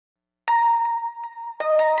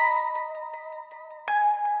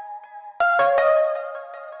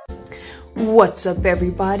What's up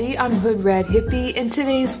everybody, I'm Hoodrat Hippie, and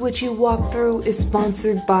today's Witchy walkthrough is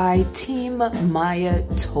sponsored by Team Maia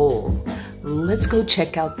Toll. Let's go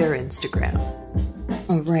check out their Instagram.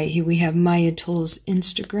 Alright, here we have Maia Toll's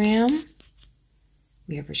Instagram.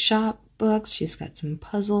 We have her shop books, she's got some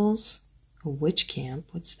puzzles. A witch camp,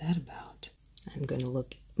 what's that about? I'm going to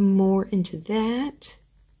look more into that.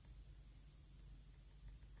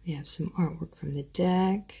 We have some artwork from the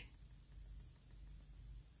deck.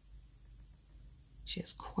 She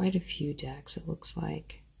has quite a few decks, it looks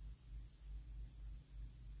like.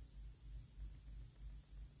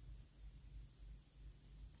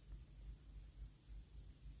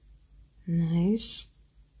 Nice.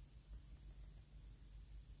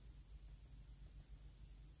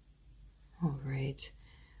 All right.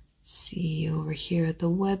 See over here at the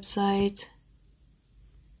website.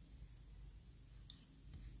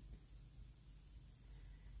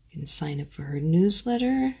 You can sign up for her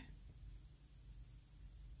newsletter.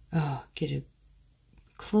 Oh, get a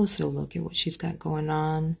closer look at what she's got going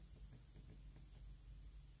on.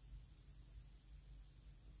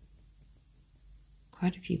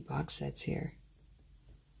 Quite a few box sets here.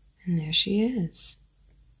 And there she is.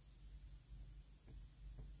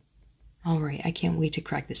 All right, I can't wait to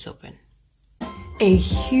crack this open. A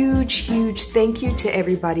huge thank you to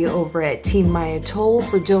everybody over at Team Maia Toll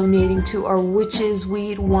for donating to our Witches,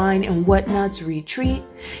 Weed, Wine, and Whatnots retreat.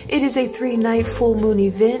 It is a 3-night full moon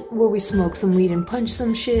event where we smoke some weed and punch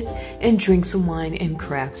some shit, and drink some wine and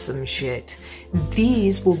craft some shit.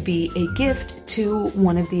 These will be a gift to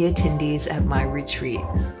one of the attendees at my retreat.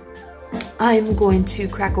 I'm going to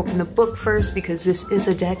crack open the book first because this is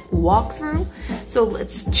a deck walkthrough. So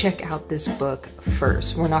let's check out this book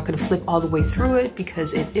first. We're not going to flip all the way through it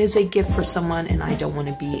because it is a gift for someone and I don't want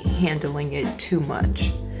to be handling it too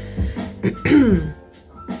much.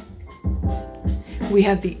 We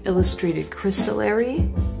have the Illustrated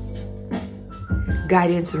Herbiary,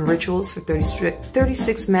 Guidance and Rituals for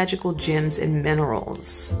 36 Magical Gems and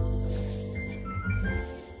Minerals.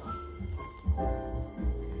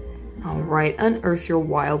 Alright, Unearth Your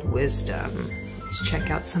Wild Wisdom. Let's check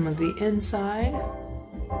out some of the inside.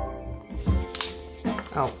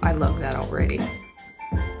 Oh, I love that already.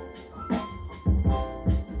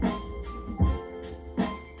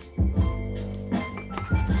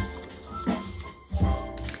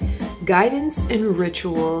 Guidance and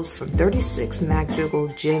Rituals from 36 Magical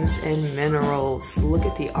Gems and Minerals. Look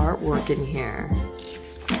at the artwork in here.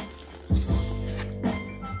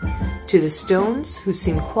 To the stones who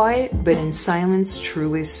seem quiet but in silence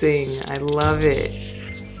truly sing. I love it.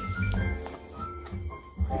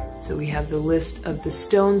 So we have the list of the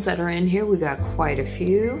stones that are in here. We got quite a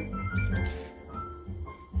few.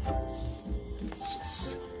 Let's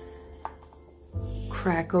just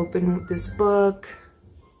crack open this book.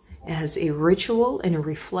 It has a ritual and a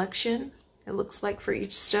reflection, it looks like, for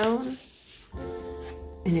each stone.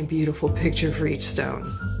 And a beautiful picture for each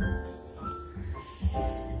stone.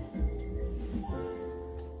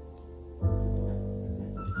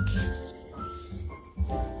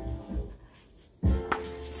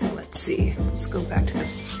 So let's see, let's go back to the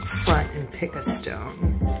front and pick a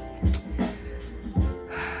stone.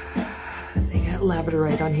 They got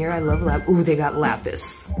labradorite on here, I love ooh, they got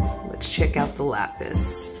lapis. Let's check out the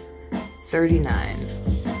lapis. 39.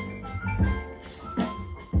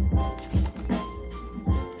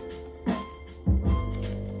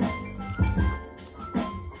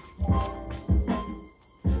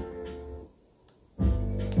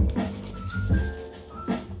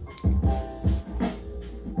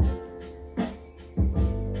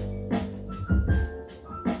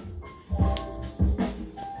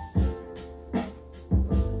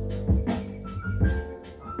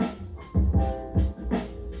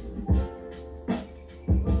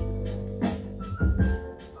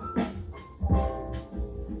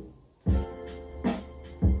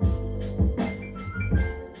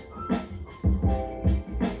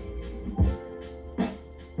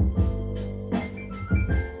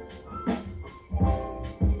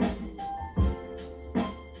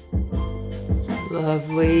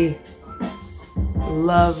 Lovely,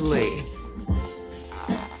 lovely.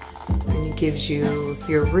 And it gives you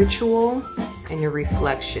your ritual and your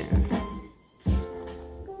reflection.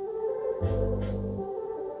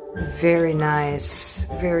 Very nice,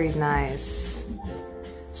 very nice.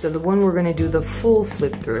 So the one we're gonna do the full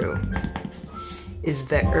flip through is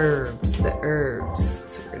the herbs,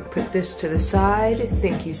 So we're gonna put this to the side.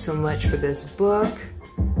 Thank you so much for this book.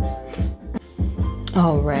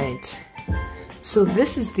 All right. So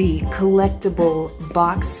this is the collectible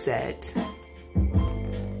box set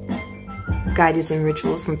Guides and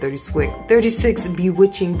Rituals from 36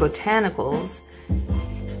 Bewitching Botanicals.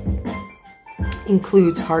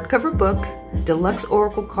 Includes hardcover book, deluxe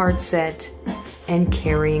oracle card set, and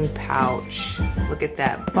carrying pouch. Look at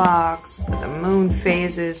that box, got the moon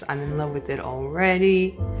phases. I'm in love with it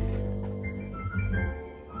already.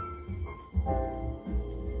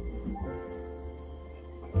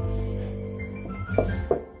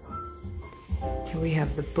 Here we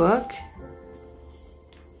have the book.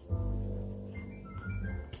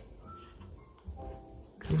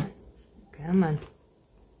 Come on, come on.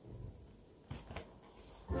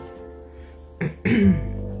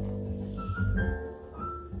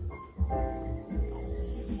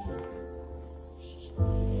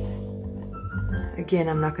 Again,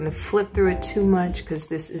 I'm not going to flip through it too much because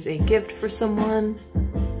this is a gift for someone.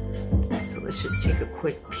 So let's just take a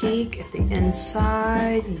quick peek at the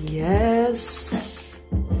inside. Yes.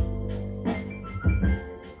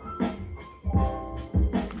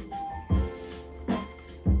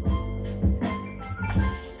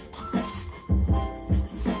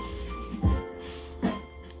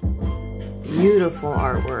 Beautiful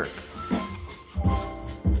artwork.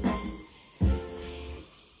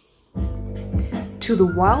 To the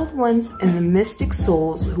wild ones and the mystic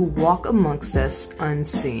souls who walk amongst us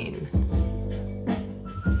unseen.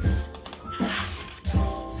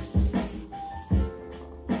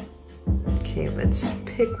 Okay, let's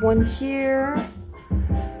pick one here.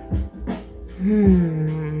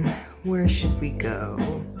 Where should we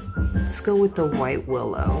go? Let's go with the white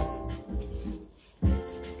willow.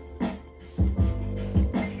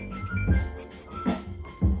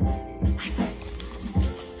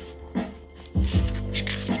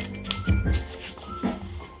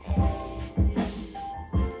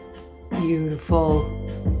 Beautiful.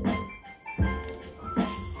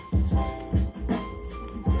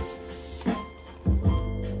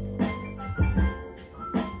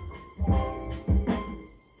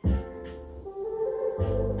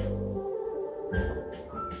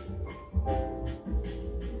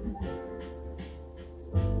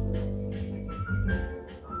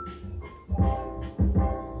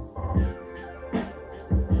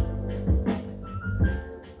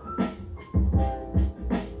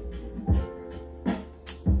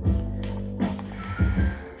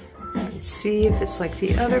 See if it's like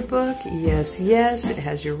the other book. Yes, yes, it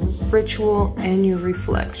has your ritual and your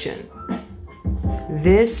reflection.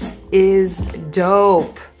 This is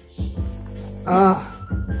dope. Ugh.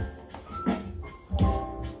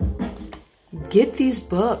 Get these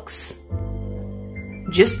books.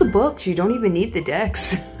 Just the books. You don't even need the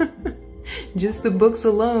decks. Just the books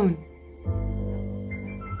alone.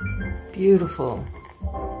 Beautiful.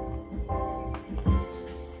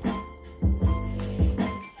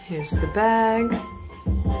 Here's the bag.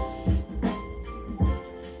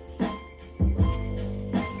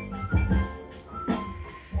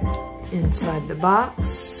 Inside the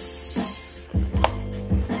box.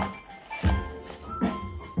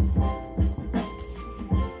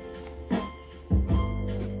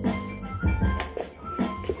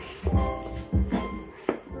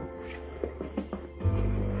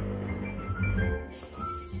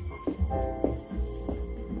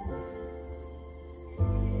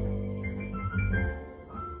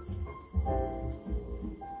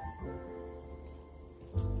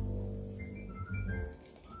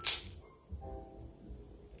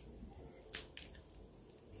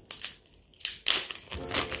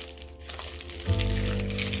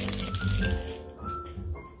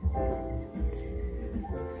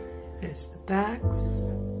 There's the backs.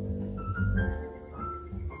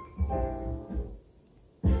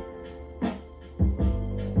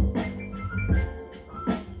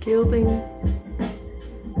 Gilding.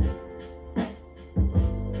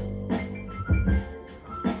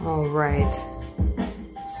 All right.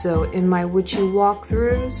 So in my witchy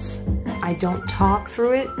walkthroughs, I don't talk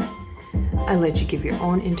through it. I let you give your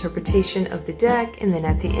own interpretation of the deck, and then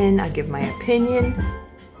at the end, I give my opinion.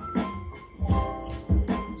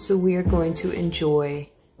 So we are going to enjoy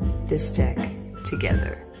this deck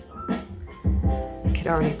together. You can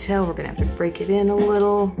already tell we're gonna have to break it in a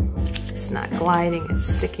little. It's not gliding, it's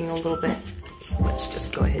sticking a little bit. So let's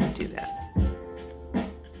just go ahead and do that.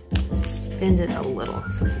 Just bend it a little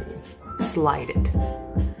so we can slide it.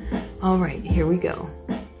 All right, here we go.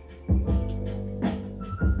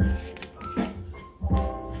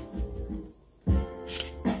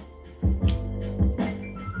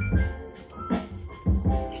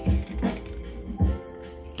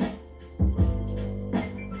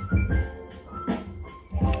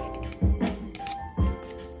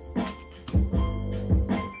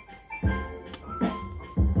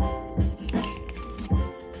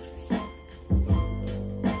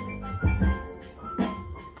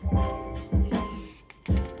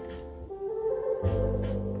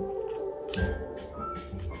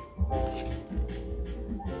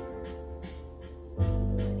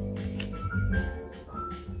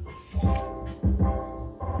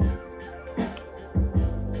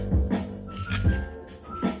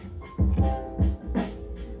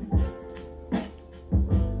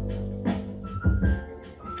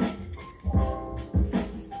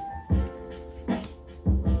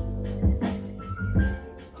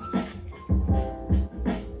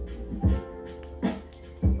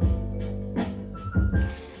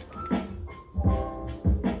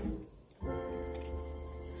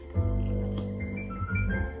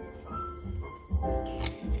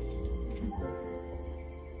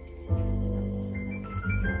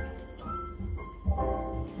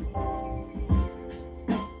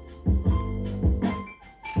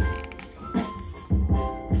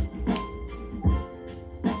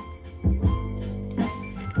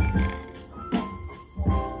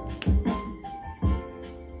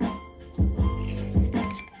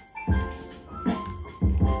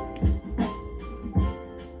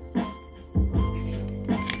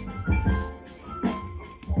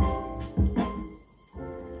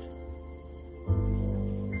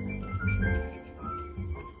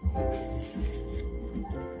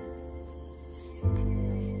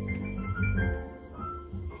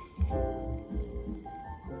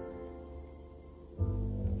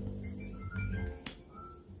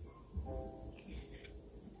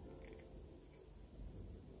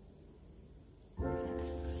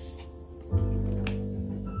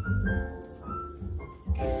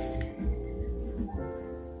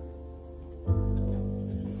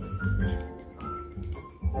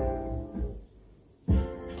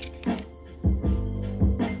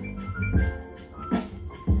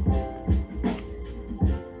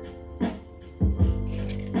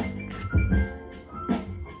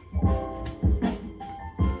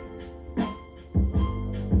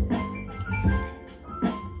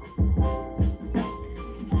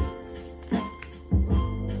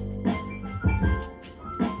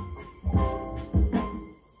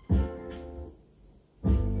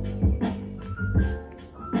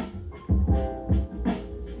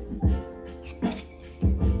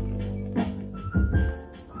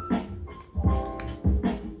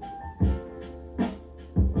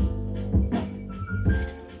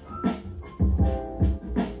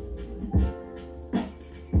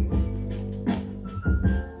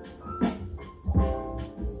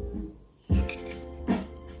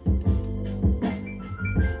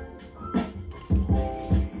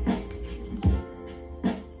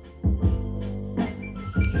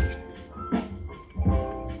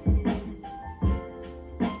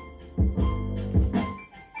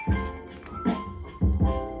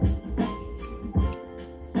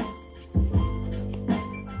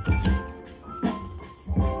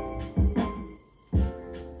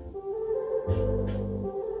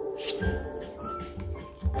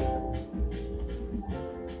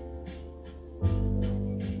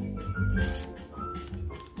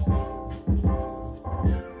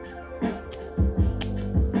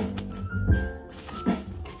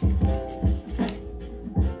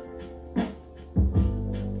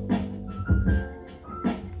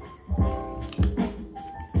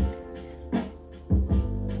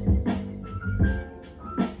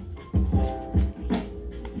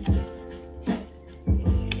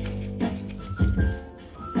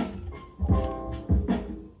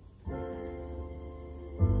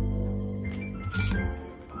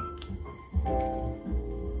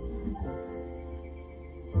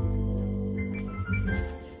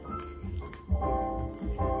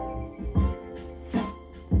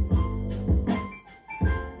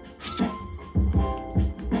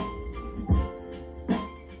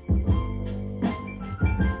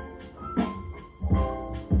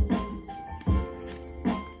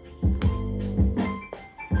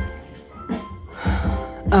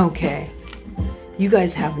 Okay. You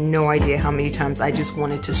guys have no idea how many times I just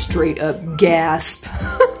wanted to straight up gasp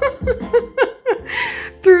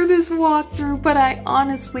through this walkthrough, but I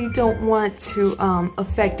honestly don't want to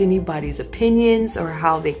affect anybody's opinions or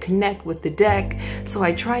how they connect with the deck, so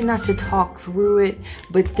I try not to talk through it,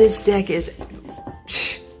 but this deck is...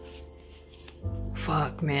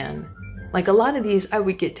 fuck, man. Like, a lot of these I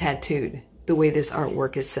would get tattooed the way this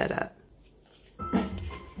artwork is set up.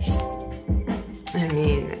 I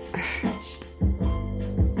mean...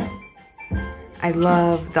 I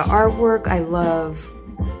love the artwork, I love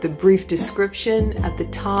the brief description at the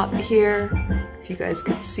top here, if you guys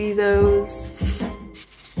could see those.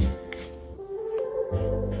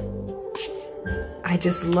 I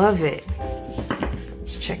just love it.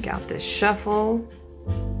 Let's check out this shuffle.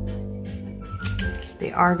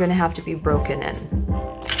 They are gonna have to be broken in.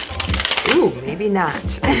 Ooh, maybe not.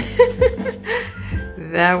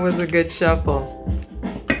 That was a good shuffle.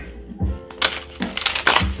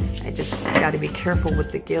 I just got to be careful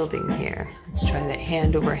with the gilding here. Let's try that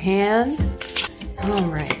hand over hand. All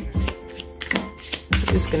right. I'm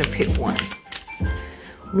just going to pick one.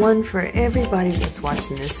 One for everybody that's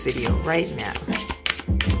watching this video right now.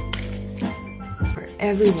 For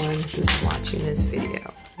everyone who's watching this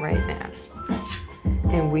video right now.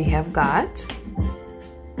 And we have got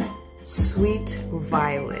Sweet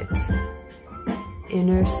Violet,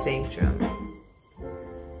 Inner Sanctum.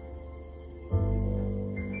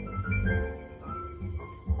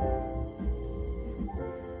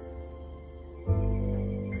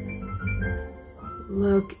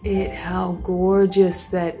 Look at how gorgeous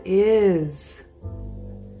that is.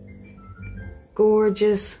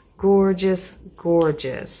 Gorgeous, gorgeous,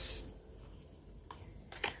 gorgeous.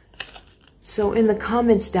 So in the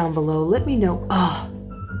comments down below, let me know. Oh,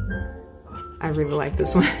 I really like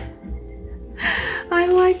this one. I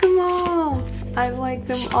like them all. I like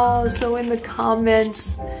them all. So in the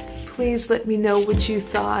comments, please let me know what you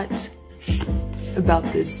thought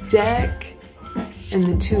about this deck and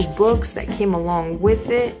the two books that came along with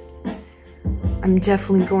it. I'm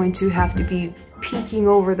definitely going to have to be peeking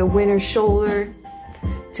over the winner's shoulder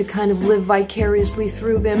to kind of live vicariously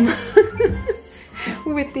through them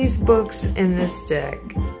with these books in this deck.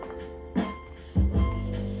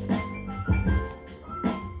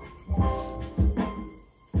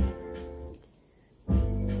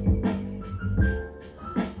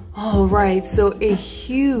 Alright, so a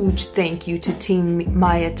huge thank you to Team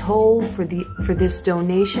Maia Toll for this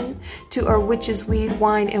donation to our Witches, Weed,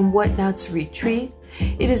 Wine, and Whatnots retreat.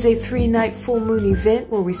 It is a 3-night full moon event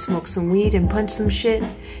where we smoke some weed and punch some shit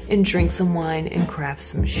and drink some wine and craft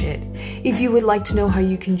some shit. If you would like to know how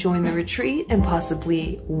you can join the retreat and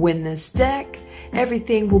possibly win this deck,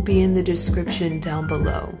 everything will be in the description down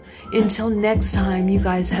below. Until next time, you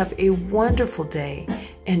guys have a wonderful day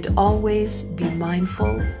and always be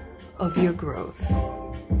mindful of your growth.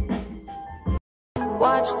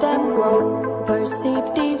 Watch them grow,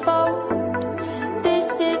 perceive, devote.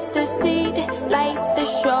 This is the seed, light the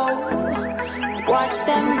show. Watch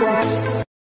them grow.